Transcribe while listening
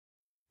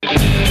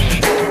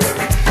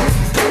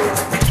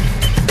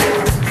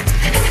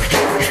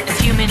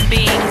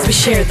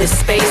share this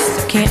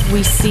space. Can't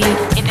we see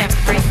in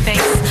every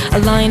face a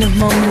line of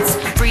moments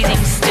breathing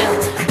still,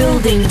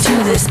 building to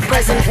this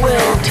present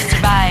will to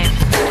survive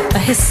a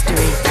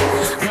history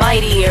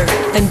mightier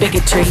than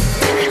bigotry.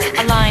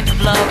 A line of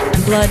love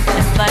and blood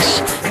and flesh,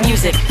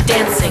 music,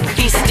 dancing,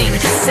 feasting,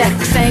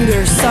 sex,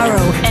 anger,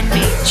 sorrow,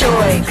 envy,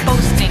 joy,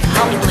 boasting,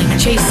 humbling,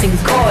 chasing,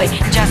 coy,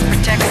 Jasper,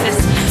 Texas,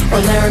 or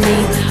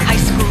Laramie,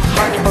 high school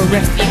heart or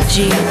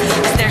refugee.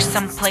 Is there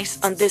some place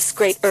on this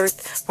great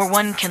earth where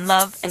one can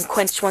love and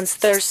quench one's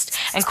thirst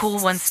and cool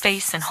one's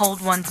face and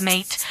hold one's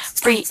mate,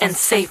 free and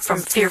safe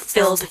from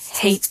fear-filled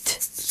hate?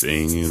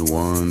 Sing it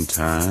one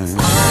time.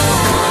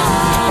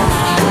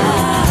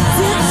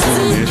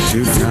 Sing it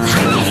two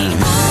times.